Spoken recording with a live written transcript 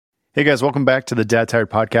Hey guys, welcome back to the Dad Tired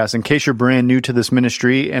Podcast. In case you're brand new to this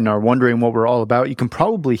ministry and are wondering what we're all about, you can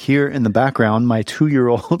probably hear in the background my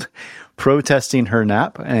 2-year-old protesting her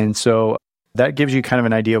nap. And so that gives you kind of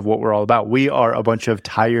an idea of what we're all about. We are a bunch of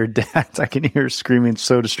tired dads. I can hear her screaming,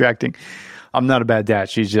 so distracting. I'm not a bad dad.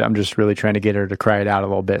 I'm just really trying to get her to cry it out a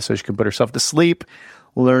little bit so she can put herself to sleep,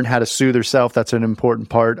 learn how to soothe herself. That's an important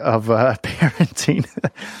part of parenting.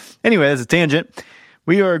 Anyway, that's a tangent.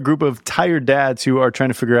 We are a group of tired dads who are trying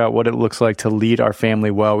to figure out what it looks like to lead our family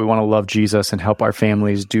well. We want to love Jesus and help our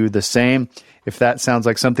families do the same. If that sounds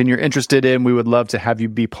like something you're interested in, we would love to have you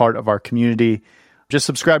be part of our community. Just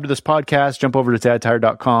subscribe to this podcast, jump over to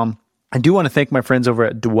dadtired.com. I do want to thank my friends over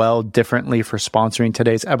at Dwell Differently for sponsoring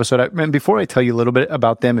today's episode. And before I tell you a little bit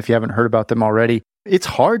about them, if you haven't heard about them already, it's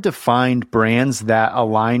hard to find brands that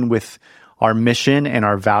align with our mission and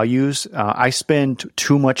our values. I spend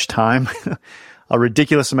too much time a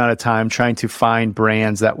ridiculous amount of time trying to find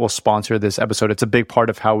brands that will sponsor this episode. It's a big part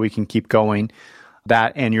of how we can keep going,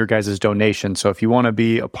 that and your guys' donation. So if you want to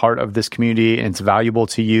be a part of this community and it's valuable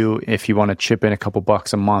to you, if you want to chip in a couple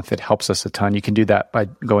bucks a month, it helps us a ton. You can do that by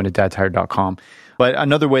going to dadtired.com. But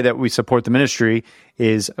another way that we support the ministry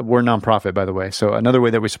is, we're a nonprofit, by the way. So another way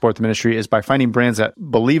that we support the ministry is by finding brands that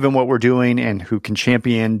believe in what we're doing and who can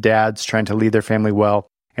champion dads trying to lead their family well,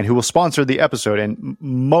 and who will sponsor the episode. And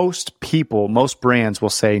most brands will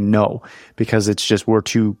say no, because it's just, we're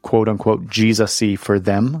too quote unquote Jesus-y for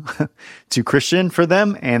them, too Christian for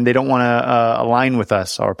them, and they don't want to align with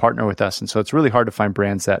us or partner with us. And so it's really hard to find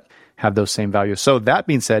brands that have those same values. So that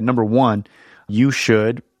being said, number one, you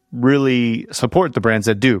should really support the brands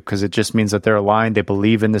that do, because it just means that they're aligned. They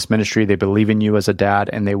believe in this ministry. They believe in you as a dad,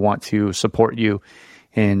 and they want to support you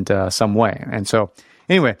in some way. And so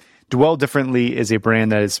anyway, Dwell Differently is a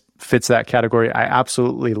brand that fits that category. I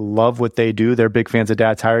absolutely love what they do. They're big fans of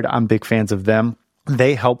Dad Tired. I'm big fans of them.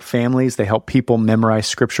 They help families. They help people memorize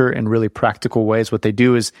scripture in really practical ways. What they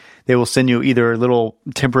do is they will send you either little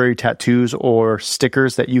temporary tattoos or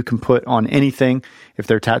stickers that you can put on anything. If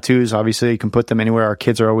they're tattoos, obviously you can put them anywhere. Our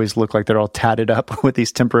kids always look like they're all tatted up with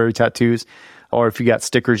these temporary tattoos. Or if you got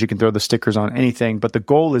stickers, you can throw the stickers on anything. But the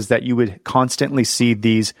goal is that you would constantly see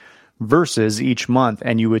these verses each month,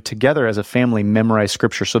 and you would together as a family memorize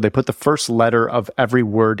scripture. So they put the first letter of every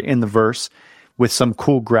word in the verse with some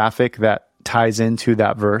cool graphic that ties into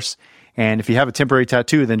that verse. And if you have a temporary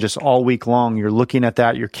tattoo, then just all week long, you're looking at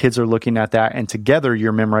that, your kids are looking at that, and together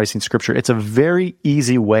you're memorizing scripture. It's a very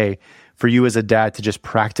easy way for you as a dad to just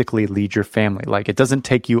practically lead your family. Like, it doesn't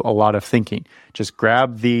take you a lot of thinking. Just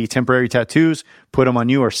grab the temporary tattoos, put them on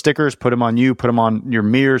you, or stickers, put them on you, put them on your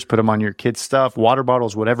mirrors, put them on your kids' stuff, water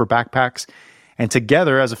bottles, whatever, backpacks. And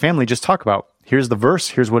together as a family, just talk about, here's the verse,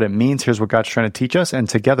 here's what it means, here's what God's trying to teach us. And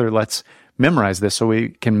together, let's memorize this so we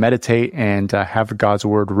can meditate and have God's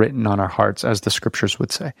word written on our hearts, as the scriptures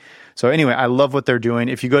would say. So anyway, I love what they're doing.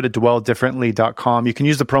 If you go to dwelldifferently.com, you can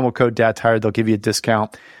use the promo code DadTired. They'll give you a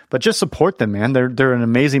discount. But just support them, man. They're an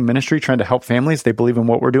amazing ministry trying to help families. They believe in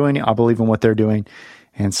what we're doing. I believe in what they're doing.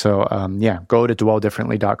 And so, go to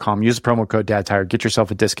dwelldifferently.com. Use the promo code DadTired. Get yourself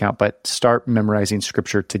a discount, but start memorizing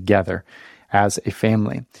scripture together as a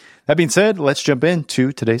family. That being said, let's jump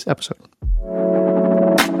into today's episode.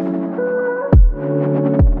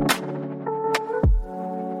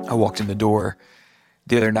 I walked in the door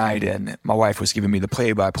the other night, and my wife was giving me the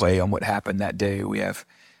play-by-play on what happened that day. We have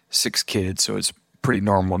 6 kids, so it's pretty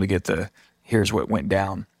normal to get here's what went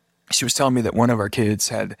down. She was telling me that one of our kids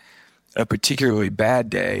had a particularly bad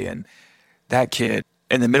day, and that kid,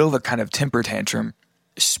 in the middle of a kind of temper tantrum,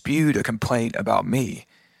 spewed a complaint about me.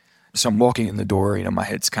 So I'm walking in the door, my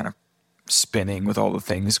head's kind of spinning with all the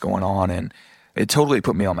things going on, and it totally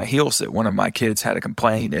put me on my heels that one of my kids had a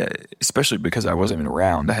complaint, especially because I wasn't even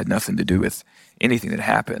around. I had nothing to do with anything that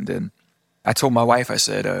happened. And I told my wife, I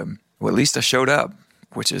said, well, at least I showed up,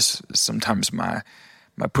 which is sometimes my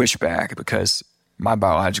pushback, because my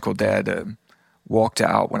biological dad walked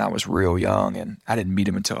out when I was real young, and I didn't meet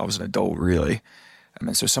him until I was an adult, really.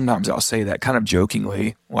 So sometimes I'll say that kind of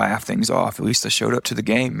jokingly, laugh things off. At least I showed up to the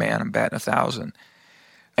game, man. I'm batting 1,000.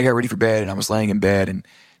 I got ready for bed, and I was laying in bed and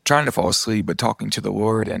trying to fall asleep, but talking to the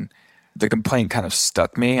Lord, and the complaint kind of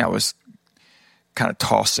stuck me. I was kind of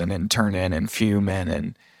tossing and turning and fuming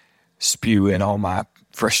and spewing all my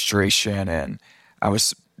frustration, and I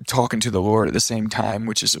was talking to the Lord at the same time,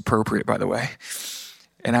 which is appropriate, by the way.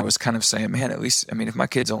 And I was kind of saying, man, at least, if my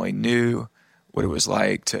kids only knew what it was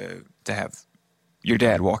like to have your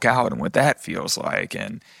dad walk out and what that feels like,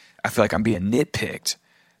 and I feel like I'm being nitpicked.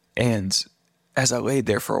 And as I laid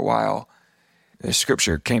there for a while, the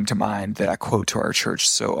scripture came to mind that I quote to our church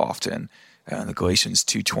so often, The Galatians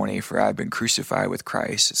 2:20, for I've been crucified with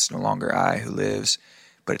Christ. It's no longer I who lives,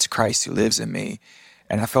 but it's Christ who lives in me.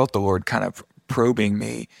 And I felt the Lord kind of probing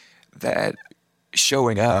me that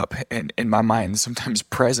showing up, and in my mind, sometimes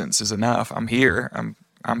presence is enough. I'm here.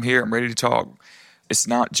 I'm here. I'm ready to talk. It's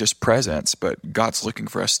not just presence, but God's looking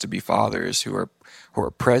for us to be fathers who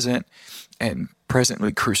are present and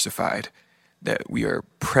presently crucified, that we are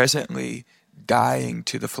presently dying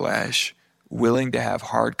to the flesh, willing to have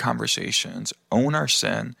hard conversations, own our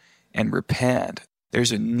sin, and repent.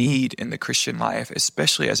 There's a need in the Christian life,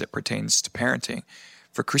 especially as it pertains to parenting,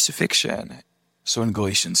 for crucifixion. So in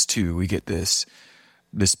Galatians 2, we get this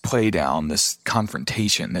play down, this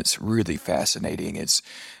confrontation that's really fascinating. It's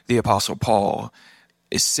the Apostle Paul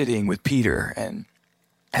is sitting with Peter and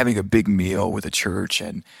having a big meal with a church,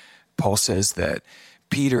 and Paul says that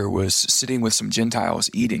Peter was sitting with some Gentiles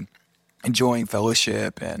eating, enjoying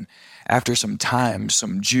fellowship, and after some time,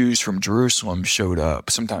 some Jews from Jerusalem showed up.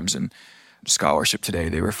 Sometimes in scholarship today,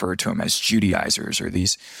 they refer to them as Judaizers, or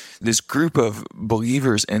this group of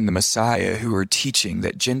believers in the Messiah who are teaching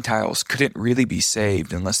that Gentiles couldn't really be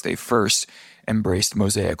saved unless they first embraced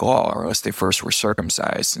Mosaic law, or unless they first were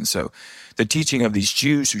circumcised. And so the teaching of these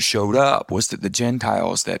Jews who showed up was that the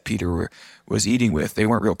Gentiles that Peter was eating with, they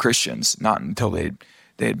weren't real Christians, not until they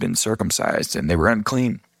had been circumcised, and they were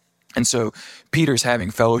unclean. And so Peter's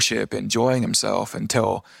having fellowship, enjoying himself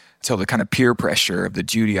until the kind of peer pressure of the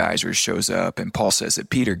Judaizers shows up, and Paul says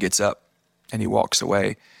that Peter gets up and he walks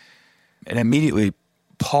away. And immediately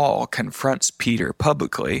Paul confronts Peter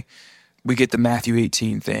publicly. We get the Matthew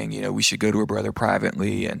 18 thing, we should go to a brother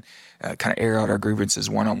privately and kind of air out our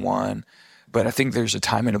grievances one-on-one. But I think there's a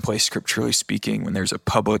time and a place, scripturally speaking, when there's a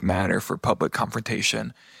public matter for public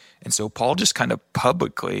confrontation. And so Paul just kind of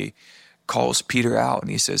publicly calls Peter out,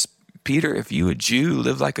 and he says, Peter, if you, a Jew,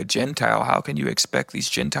 live like a Gentile, how can you expect these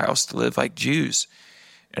Gentiles to live like Jews?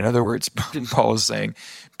 In other words, Paul is saying,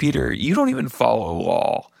 Peter, you don't even follow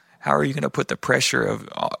law. How are you going to put the pressure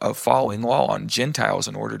of following law on Gentiles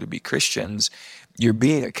in order to be Christians? You're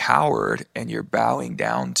being a coward, and you're bowing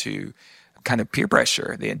down to kind of peer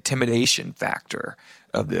pressure, the intimidation factor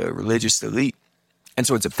of the religious elite. And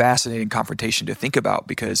so it's a fascinating confrontation to think about,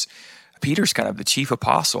 because Peter's kind of the chief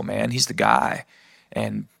apostle, man. He's the guy.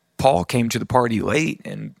 And Paul came to the party late,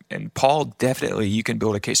 and Paul definitely, you can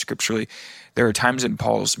build a case scripturally. There are times in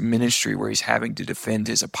Paul's ministry where he's having to defend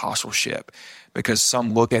his apostleship, because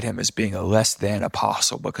some look at him as being a less than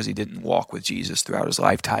apostle because he didn't walk with Jesus throughout his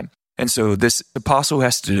lifetime. And so this apostle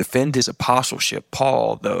has to defend his apostleship.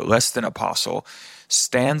 Paul, the less than apostle,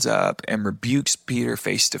 stands up and rebukes Peter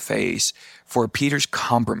face to face for Peter's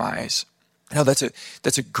compromise. Now that's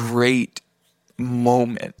a great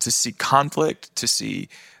moment to see conflict, to see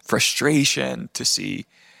frustration, to see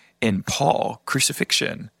in Paul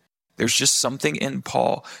crucifixion. There's just something in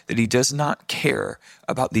Paul that he does not care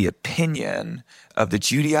about the opinion of the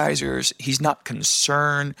Judaizers. He's not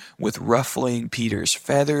concerned with ruffling Peter's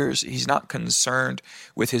feathers. He's not concerned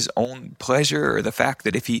with his own pleasure, or the fact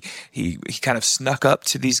that if he kind of snuck up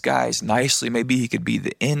to these guys nicely, maybe he could be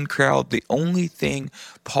the in crowd. The only thing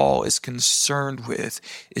Paul is concerned with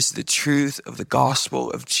is the truth of the gospel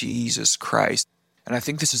of Jesus Christ. And I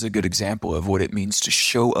think this is a good example of what it means to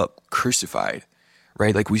show up crucified.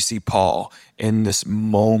 Right? Like we see Paul in this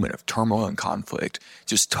moment of turmoil and conflict,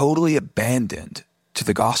 just totally abandoned to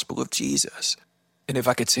the gospel of Jesus. And if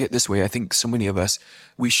I could say it this way, I think so many of us,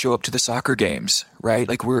 we show up to the soccer games, right?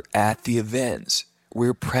 Like we're at the events,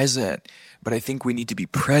 we're present, but I think we need to be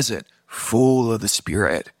present, full of the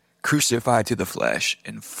Spirit, crucified to the flesh,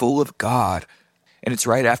 and full of God. And it's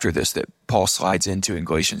right after this that Paul slides into in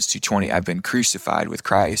Galatians 2:20, I've been crucified with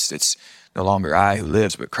Christ. It's no longer I who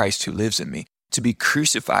lives, but Christ who lives in me. To be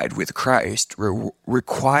crucified with Christ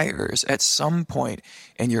requires at some point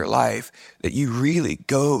in your life that you really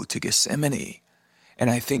go to Gethsemane. And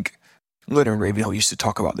I think Leonard Ravenhill used to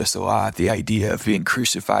talk about this a lot, the idea of being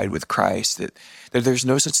crucified with Christ, that there's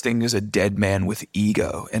no such thing as a dead man with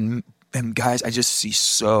ego. And guys, I just see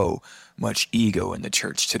so much ego in the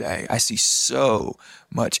church today. I see so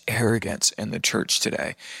much arrogance in the church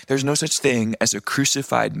today. There's no such thing as a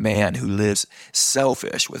crucified man who lives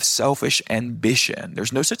selfish, with selfish ambition.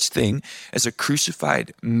 There's no such thing as a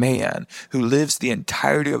crucified man who lives the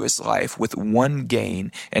entirety of his life with one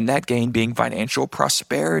gain, and that gain being financial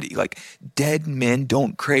prosperity. Like, dead men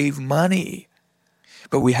don't crave money.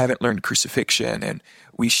 But we haven't learned crucifixion, and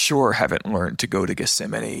we sure haven't learned to go to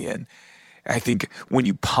Gethsemane. And I think when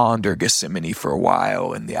you ponder Gethsemane for a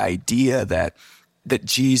while, and the idea that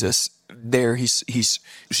Jesus there, he's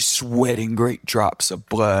sweating great drops of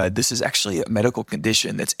blood. This is actually a medical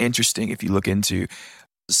condition that's interesting if you look into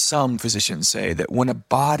Some physicians say that when a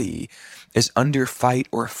body is under fight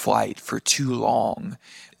or flight for too long,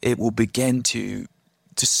 it will begin to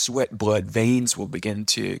sweat blood, veins will begin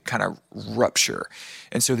to kind of rupture.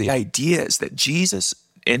 And so the idea is that Jesus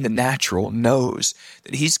in the natural knows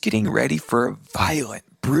that he's getting ready for a violent,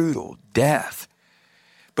 brutal death.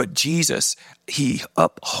 But Jesus, he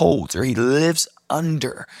upholds, or he lives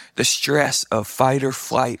under the stress of fight or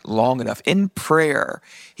flight long enough. In prayer,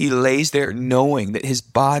 he lays there knowing that his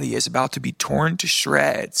body is about to be torn to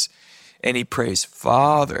shreds. And he prays,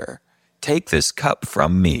 Father, take this cup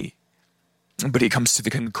from me. But he comes to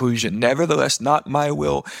the conclusion, nevertheless, not my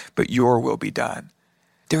will, but your will be done.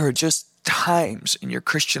 There are just times in your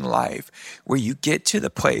Christian life where you get to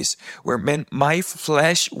the place where, man, my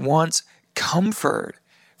flesh wants comfort.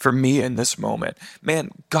 For me in this moment, man,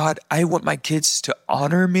 God, I want my kids to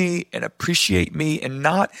honor me and appreciate me and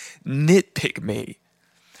not nitpick me.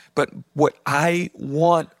 But what I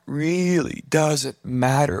want really doesn't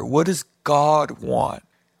matter. What does God want?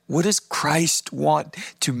 What does Christ want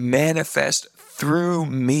to manifest through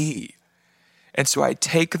me? And so I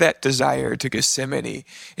take that desire to Gethsemane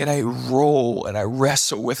and I roll and I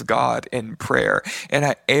wrestle with God in prayer and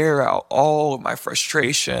I air out all of my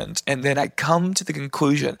frustrations. And then I come to the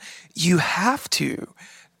conclusion, you have to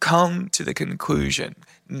come to the conclusion,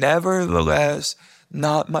 nevertheless,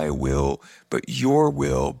 not my will, but your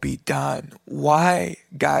will be done. Why,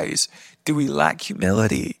 guys, do we lack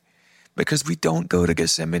humility? Because we don't go to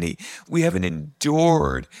Gethsemane. We haven't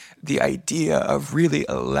endured the idea of really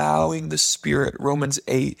allowing the Spirit, Romans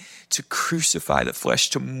 8, to crucify the flesh,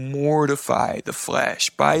 to mortify the flesh.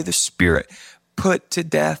 By the Spirit, put to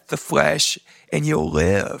death the flesh and you'll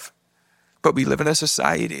live. But we live in a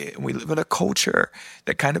society and we live in a culture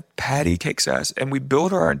that kind of patty cakes us, and we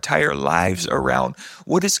build our entire lives around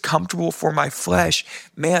what is comfortable for my flesh.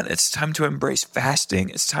 Man, it's time to embrace fasting.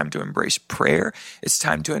 It's time to embrace prayer. It's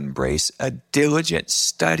time to embrace a diligent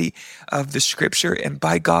study of the scripture. And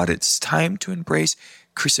by God, it's time to embrace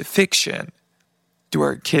crucifixion. Do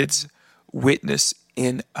our kids witness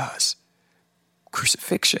in us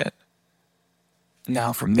crucifixion?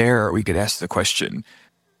 Now, from there, we could ask the question,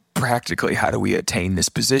 practically, how do we attain this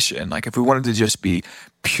position? Like, if we wanted to just be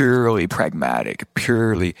purely pragmatic,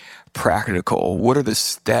 purely practical, what are the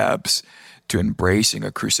steps to embracing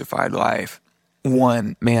a crucified life?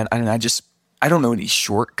 One, man, I don't know any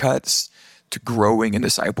shortcuts to growing in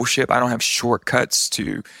discipleship. I don't have shortcuts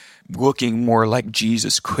to looking more like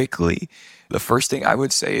Jesus quickly. The first thing I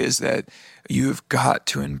would say is that you've got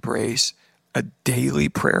to embrace a daily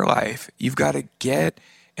prayer life. You've got to get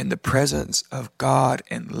in the presence of God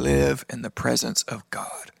and live in the presence of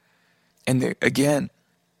God. And again,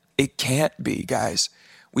 it can't be, guys,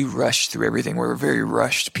 we rush through everything. We're very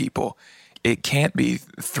rushed people. It can't be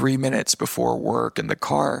 3 minutes before work in the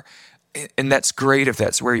car. And that's great if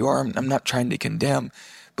that's where you are. I'm not trying to condemn,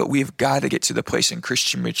 but we've got to get to the place in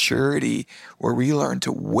Christian maturity where we learn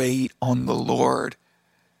to wait on the Lord,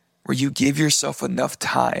 where you give yourself enough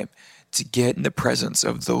time to get in the presence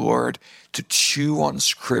of the Lord, to chew on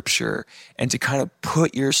scripture, and to kind of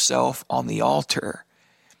put yourself on the altar.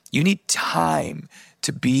 You need time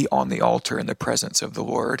to be on the altar in the presence of the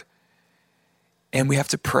Lord. And we have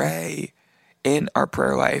to pray in our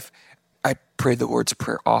prayer life. I pray the Lord's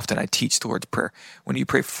Prayer often. I teach the Lord's Prayer. When you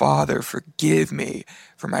pray, Father, forgive me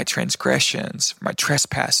for my transgressions, for my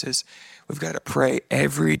trespasses, we've got to pray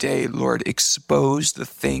every day, Lord, expose the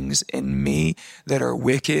things in me that are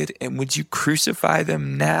wicked, and would you crucify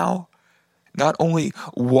them now? Not only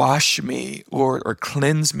wash me, Lord, or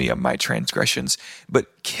cleanse me of my transgressions,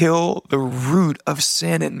 but kill the root of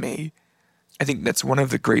sin in me. I think that's one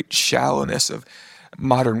of the great shallowness of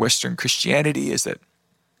modern Western Christianity, is that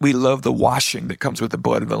we love the washing that comes with the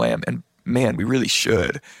blood of the Lamb. And man, we really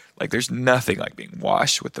should. Like, there's nothing like being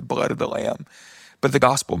washed with the blood of the Lamb. But the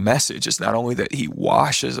gospel message is not only that he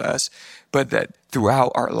washes us, but that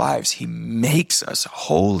throughout our lives, he makes us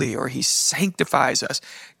holy, or he sanctifies us,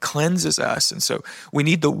 cleanses us. And so we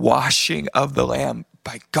need the washing of the Lamb.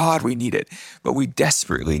 By God, we need it. But we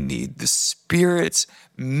desperately need the Spirit's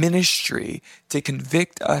ministry to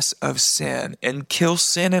convict us of sin and kill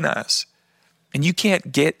sin in us. And you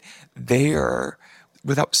can't get there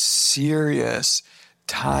without serious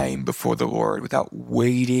time before the Lord, without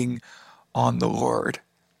waiting on the Lord.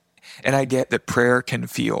 And I get that prayer can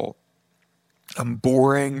feel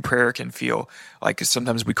boring. Prayer can feel like,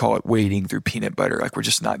 sometimes we call it wading through peanut butter, like we're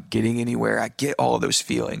just not getting anywhere. I get all of those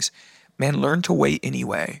feelings. Man, learn to wait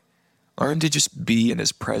anyway. Learn to just be in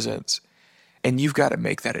his presence. And you've got to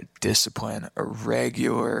make that a discipline, a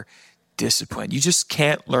regular discipline. You just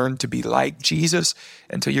can't learn to be like Jesus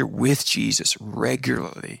until you're with Jesus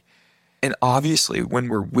regularly. And obviously, when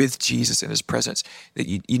we're with Jesus in his presence, that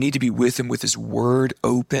you need to be with him with his word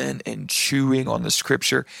open and chewing on the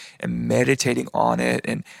scripture and meditating on it.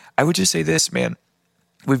 And I would just say this, man,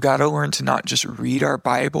 we've got to learn to not just read our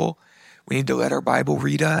Bible. We need to let our Bible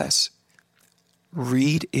read us.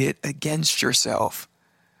 Read it against yourself.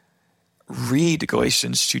 Read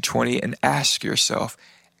Galatians 2:20 and ask yourself,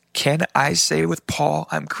 can I say with Paul,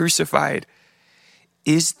 I'm crucified?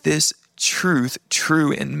 Is this truth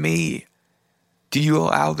true in me? Do you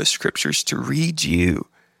allow the scriptures to read you,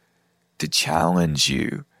 to challenge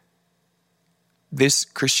you? This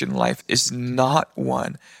Christian life is not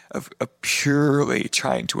one of purely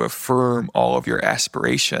trying to affirm all of your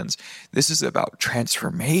aspirations. This is about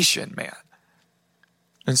transformation, man.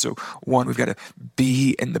 And so, one, we've got to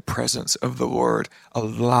be in the presence of the Lord a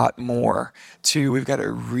lot more. Two, we've got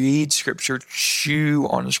to read Scripture, chew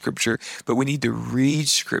on Scripture, but we need to read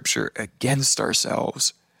Scripture against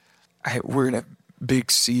ourselves. We're in a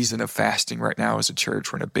big season of fasting right now as a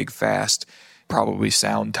church. We're in a big fast, probably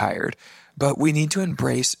sound tired, but we need to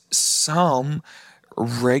embrace some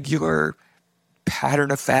regular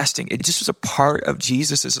pattern of fasting. It just was a part of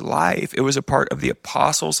Jesus's life. It was a part of the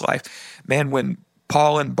apostles' life. Man, when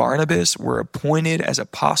Paul and Barnabas were appointed as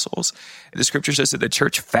apostles, the scripture says that the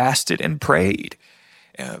church fasted and prayed.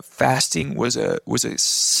 Fasting was a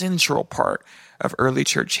central part of early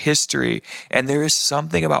church history, and there is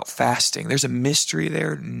something about fasting. There's a mystery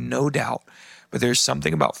there, no doubt, but there's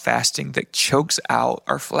something about fasting that chokes out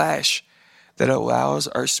our flesh, that allows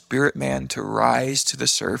our spirit man to rise to the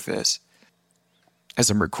surface. As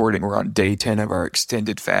I'm recording, we're on day 10 of our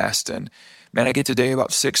extended fast, and man, I get to day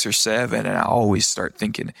about 6 or 7, and I always start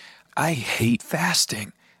thinking, I hate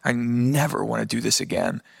fasting. I never want to do this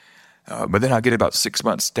again. But then I'll get about 6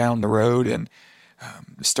 months down the road and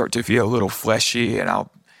start to feel a little fleshy, and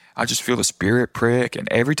I'll just feel the spirit prick. And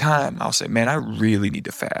every time I'll say, man, I really need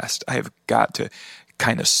to fast. I have got to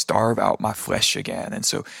kind of starve out my flesh again. And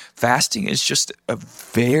so fasting is just a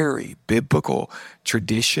very biblical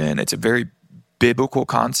tradition. It's a very biblical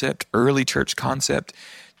concept, early church concept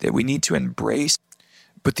that we need to embrace.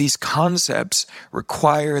 But these concepts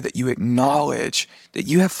require that you acknowledge that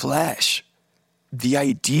you have flesh. The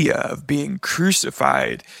idea of being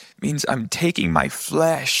crucified means I'm taking my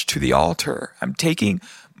flesh to the altar. I'm taking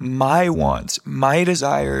my wants, my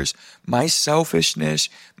desires, my selfishness,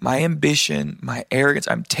 my ambition, my arrogance.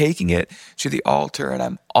 I'm taking it to the altar and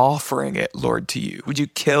I'm offering it, Lord, to you. Would you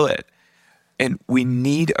kill it? And we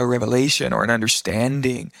need a revelation or an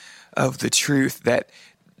understanding of the truth that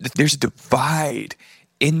there's a divide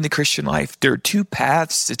in the Christian life. There are two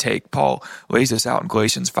paths to take. Paul lays this out in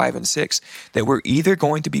Galatians 5 and 6, that we're either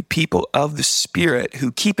going to be people of the Spirit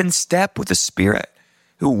who keep in step with the Spirit,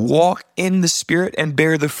 who walk in the Spirit and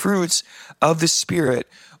bear the fruits of the Spirit,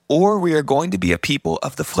 or we are going to be a people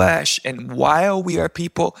of the flesh. And while we are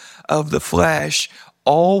people of the flesh,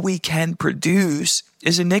 all we can produce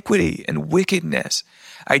is iniquity and wickedness.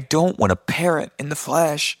 I don't want to parent in the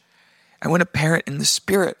flesh. I want to parent in the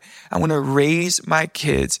Spirit. I want to raise my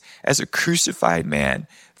kids as a crucified man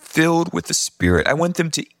filled with the Spirit. I want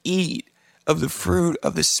them to eat of the fruit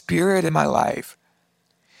of the Spirit in my life.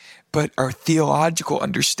 But our theological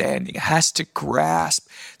understanding has to grasp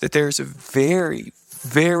that there's a very,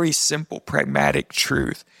 very simple, pragmatic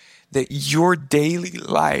truth that your daily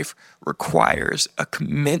life requires a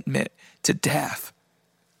commitment to death,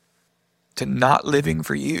 to not living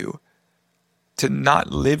for you, to not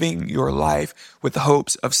living your life with the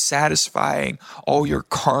hopes of satisfying all your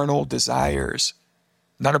carnal desires.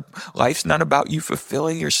 Life's not about you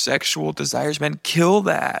fulfilling your sexual desires, man. Kill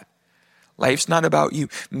that. Life's not about you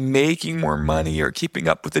making more money or keeping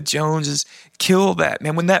up with the Joneses. Kill that,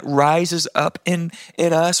 man. When that rises up in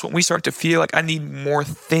us, when we start to feel like I need more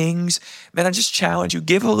things, man, I just challenge you,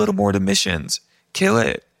 give a little more to missions. Kill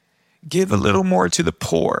it. Give a little more to the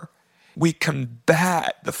poor. We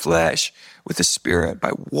combat the flesh with the Spirit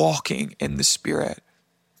by walking in the Spirit.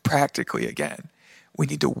 Practically, again, we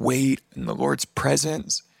need to wait in the Lord's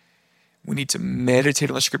presence. We need to meditate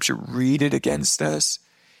on the Scripture, read it against us,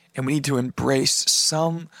 and we need to embrace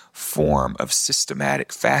some form of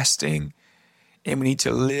systematic fasting, and we need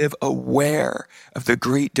to live aware of the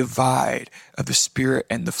great divide of the Spirit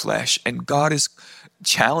and the flesh. And God is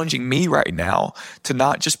challenging me right now to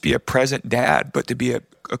not just be a present dad, but to be a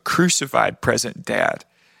crucified present dad,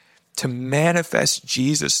 to manifest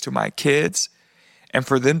Jesus to my kids and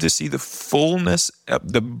for them to see the fullness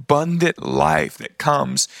of the abundant life that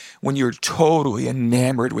comes when you're totally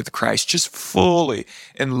enamored with Christ, just fully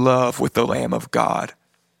in love with the Lamb of God.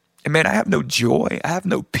 And man, I have no joy. I have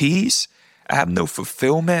no peace. I have no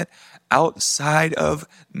fulfillment outside of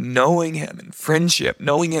knowing him in friendship,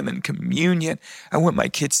 knowing him in communion. I want my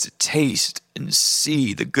kids to taste and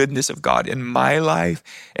see the goodness of God in my life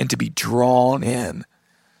and to be drawn in.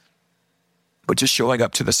 But just showing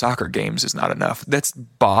up to the soccer games is not enough. That's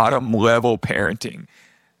bottom level parenting.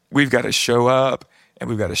 We've got to show up, and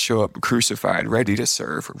we've got to show up crucified, ready to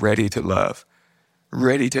serve, ready to love,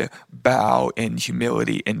 ready to bow in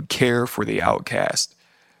humility and care for the outcast.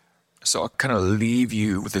 So I'll kind of leave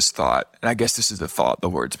you with this thought, and I guess this is the thought the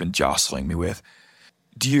Lord's been jostling me with.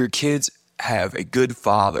 Do your kids have a good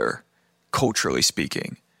father, culturally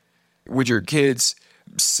speaking? Would your kids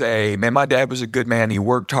say, man, my dad was a good man, he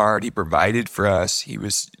worked hard, he provided for us, he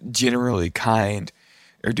was generally kind?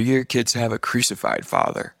 Or do your kids have a crucified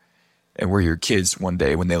father? And where your kids one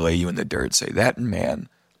day, when they lay you in the dirt, say, that man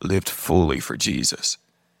lived fully for Jesus.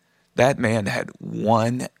 That man had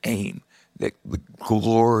one aim, that the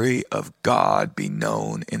glory of God be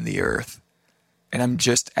known in the earth. And I'm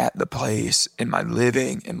just at the place in my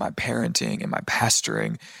living, in my parenting, in my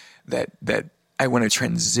pastoring, that I want to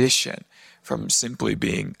transition from simply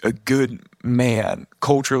being a good man,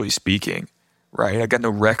 culturally speaking, right? I got no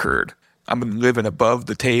record. I'm living above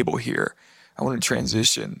the table here. I want to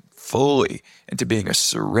transition fully into being a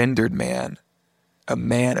surrendered man, a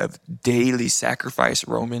man of daily sacrifice,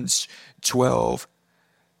 Romans 12,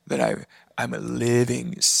 that I'm a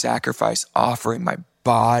living sacrifice, offering my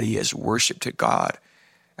body as worship to God.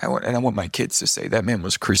 I want my kids to say, that man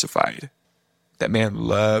was crucified. That man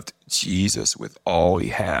loved Jesus with all he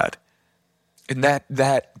had. And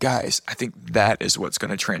that, guys, I think that is what's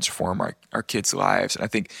going to transform our kids' lives. And I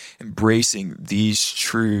think embracing these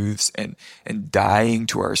truths and dying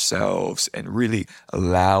to ourselves and really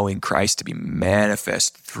allowing Christ to be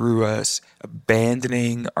manifest through us,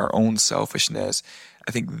 abandoning our own selfishness,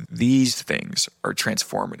 I think these things are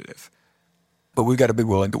transformative. But we've got to be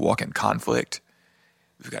willing to walk in conflict.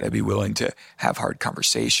 We've got to be willing to have hard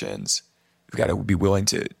conversations. We've got to be willing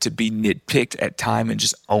to be nitpicked at time and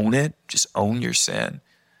just own it. Just own your sin.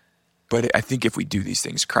 But I think if we do these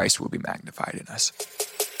things, Christ will be magnified in us.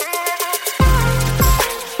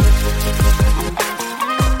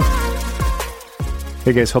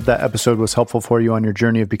 Hey guys, hope that episode was helpful for you on your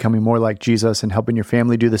journey of becoming more like Jesus and helping your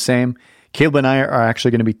family do the same. Caleb and I are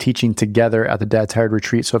actually going to be teaching together at the Dad Tired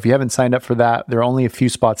Retreat. So if you haven't signed up for that, there are only a few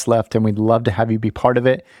spots left and we'd love to have you be part of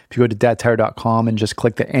it. If you go to dadtired.com and just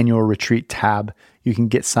click the annual retreat tab, you can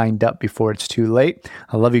get signed up before it's too late.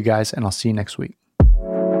 I love you guys and I'll see you next week.